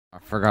I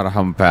forgot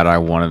how bad I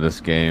wanted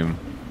this game.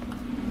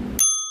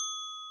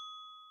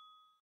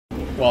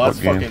 Well, that's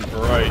fucking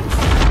bright.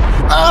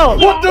 Oh!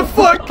 What the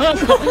fuck?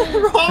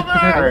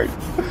 Robert!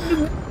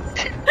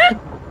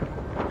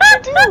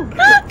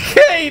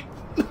 Kate!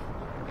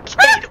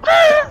 Kate!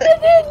 I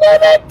didn't know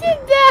that did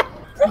that!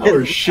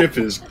 Our ship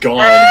is gone,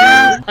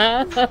 dude.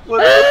 I didn't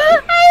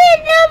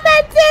know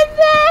that did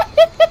that!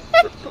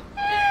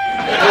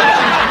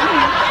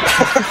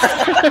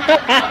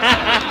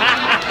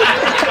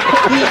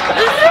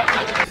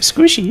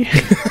 Squishy.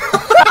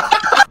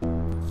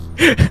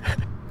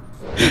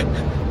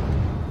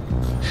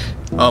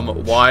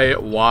 Why?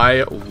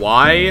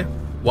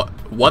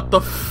 What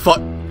the fuck?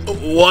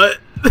 What?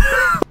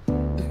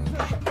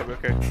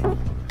 Okay.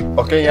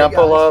 Okay, yeah,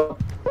 pull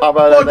up. How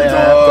about Lock the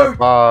door!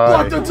 Bye.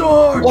 Lock the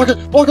door! Lock it!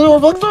 Lock the door!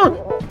 Lock the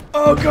door!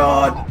 Oh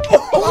god!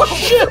 Oh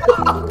shit!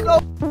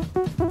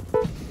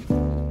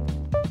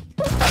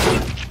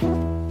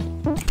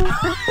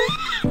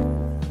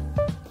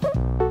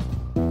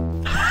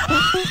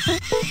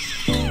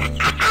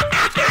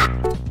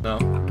 No,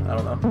 I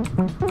don't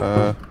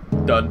know.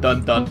 Dun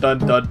dun dun dun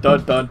dun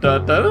dun dun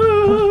dun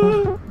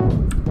dun.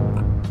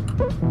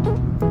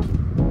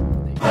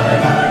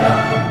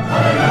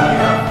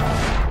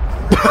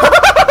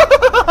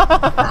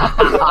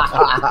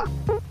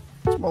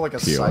 It's more like a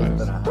sight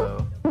than a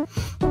hoe.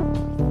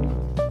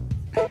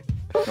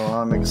 Well,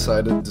 I'm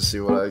excited to see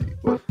what.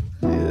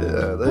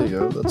 Yeah, there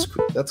you go.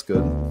 That's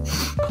good.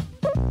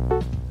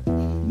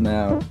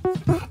 Now.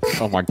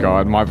 Oh my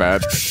god, my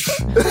bad.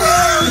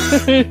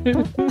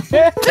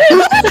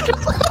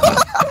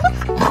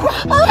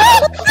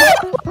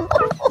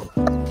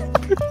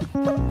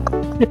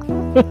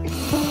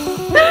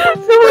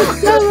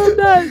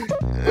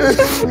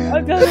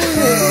 I'm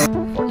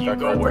done. You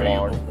go where you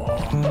belong.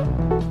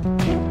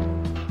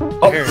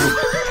 Oh.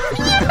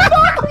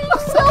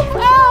 Yourself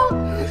out!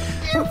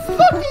 You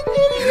fucking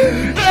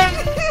idiot!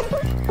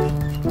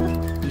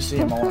 You see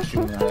him, I want to shoot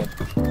him in the head.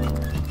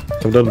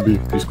 I'm down to be.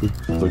 He's quick.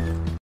 Like.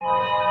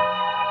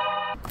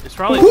 It's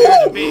probably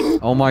fair to be.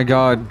 Oh my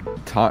god,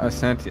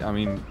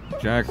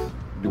 Jack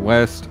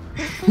West.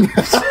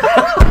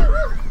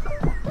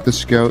 The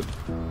scout.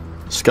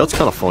 Scout's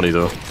kind of funny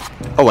though.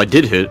 Oh, I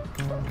did hit.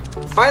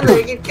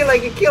 Finally, I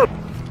get killed.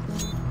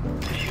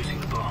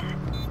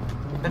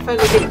 I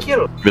finally get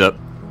killed. Give me that.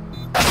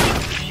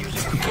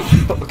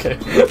 Okay.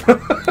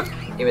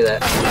 Give me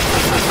that.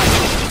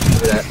 Give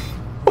me that.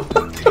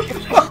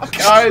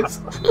 Guys!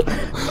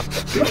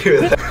 Give me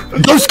that.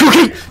 Let's go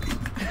get.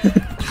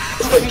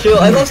 My kill.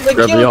 I lost my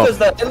Grab me kill off. because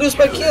that. I lose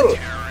my kill.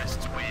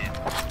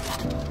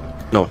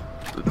 No,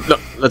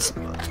 let's.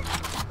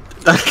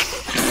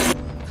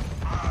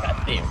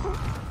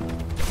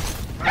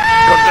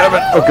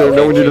 Okay,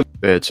 no one did it.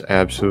 It's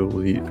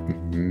absolutely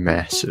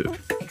massive.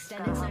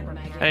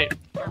 Hey.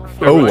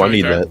 Oh, I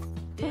need that.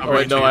 Oh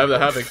wait, no, I have the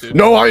Havoc, dude.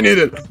 No, I need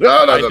it.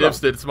 No. I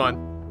dipsed it, it's mine.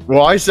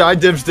 Well, I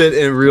dipsed it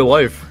in real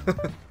life.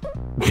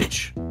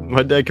 Bitch.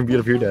 My dad can beat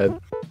up your dad.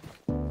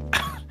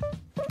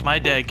 My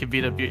dad could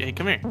beat up you. Hey,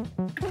 come here.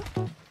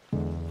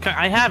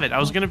 I have it. I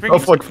was gonna bring Oh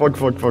it. fuck! He's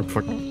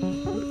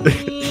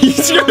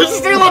gonna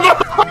steal it.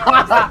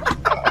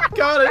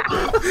 Got it!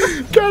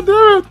 God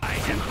damn it!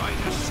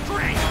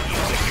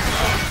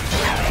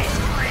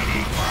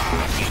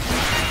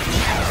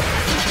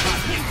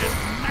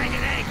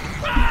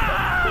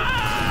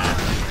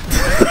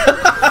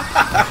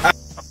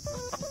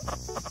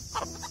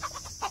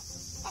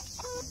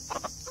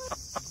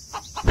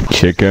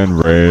 Chicken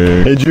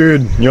ring. Hey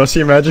Jude, you wanna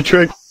see a magic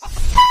trick?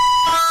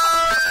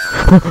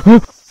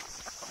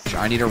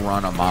 I need to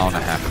run 1.5 miles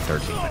in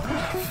 13 minutes.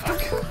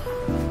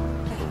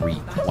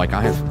 Like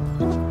I have.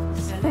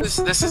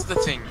 This is the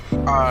thing.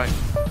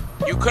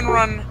 You can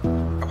run.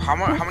 How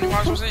many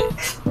miles was it?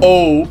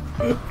 Oh!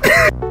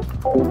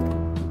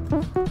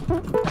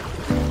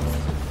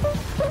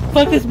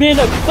 Fuck this man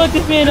up! Fuck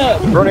this man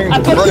up! Burning him!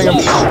 I'm burning!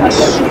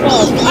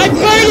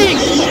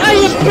 I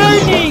am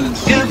burning!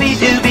 Doobie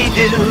doobie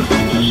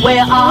doo,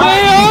 where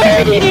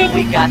are you?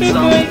 We got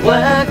some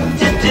work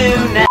to do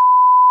now.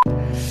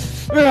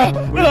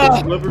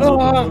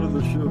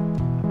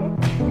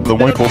 The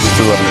winkle's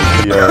still on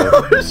the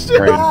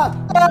brain. Oh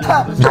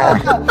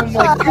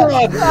my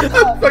god! I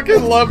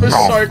fucking love this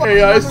shark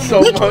AI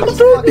so much!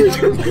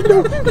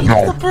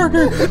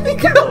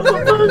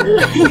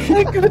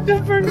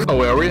 Oh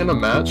wait, are we in a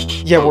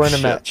match? Yeah, Oh, we're in a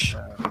shit. match.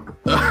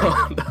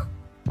 I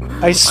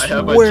I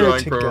have my swear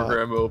drawing to God.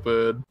 program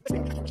open.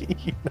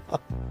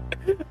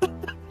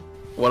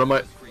 What am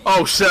I?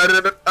 Oh shit!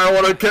 I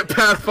want to get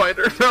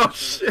Pathfinder. No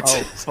shit.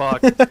 Oh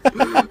fuck.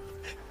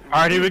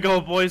 Alright, here we go,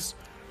 boys.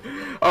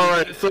 All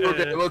right, so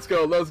okay, let's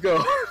go.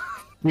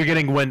 We're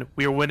getting win.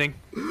 We are winning.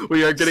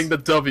 We are getting the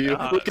W.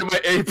 Look at my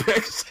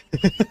apex.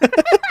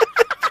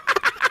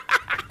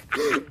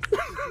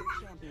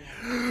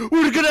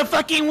 We're gonna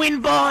fucking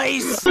win,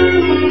 boys!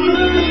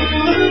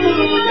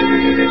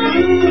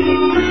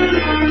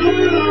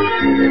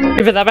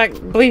 Give it that back,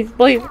 please,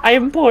 please. I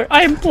am poor.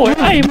 I am poor.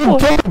 I am poor.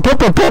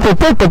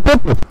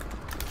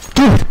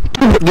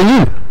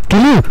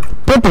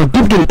 purple,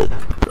 keep getting.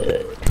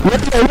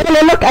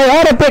 Look, I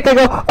had a pick. I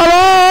go, Allah!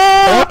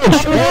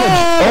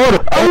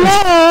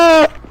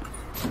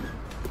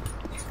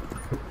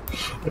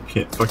 I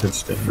can't fucking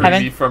stand it. Free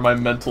me from my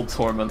mental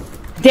torment.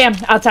 Damn,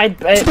 outside,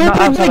 not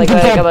outside, like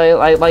that.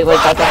 I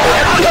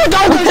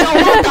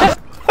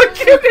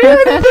can't hear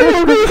anything!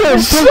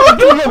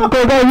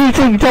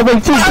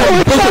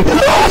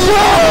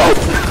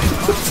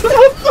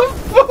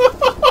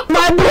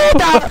 My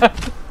brother!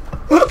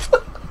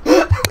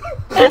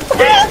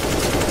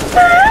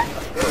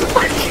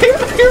 I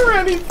can't hear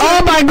anything!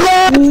 Oh my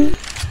god!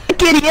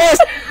 Kitty, yes!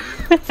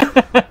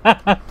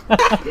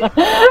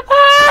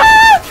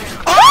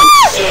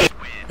 Oh shit!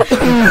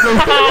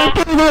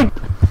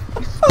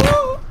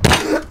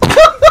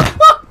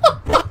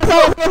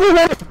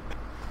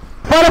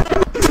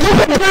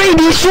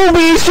 He shoot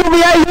me,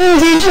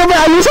 I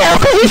use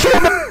help, he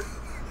shoot me.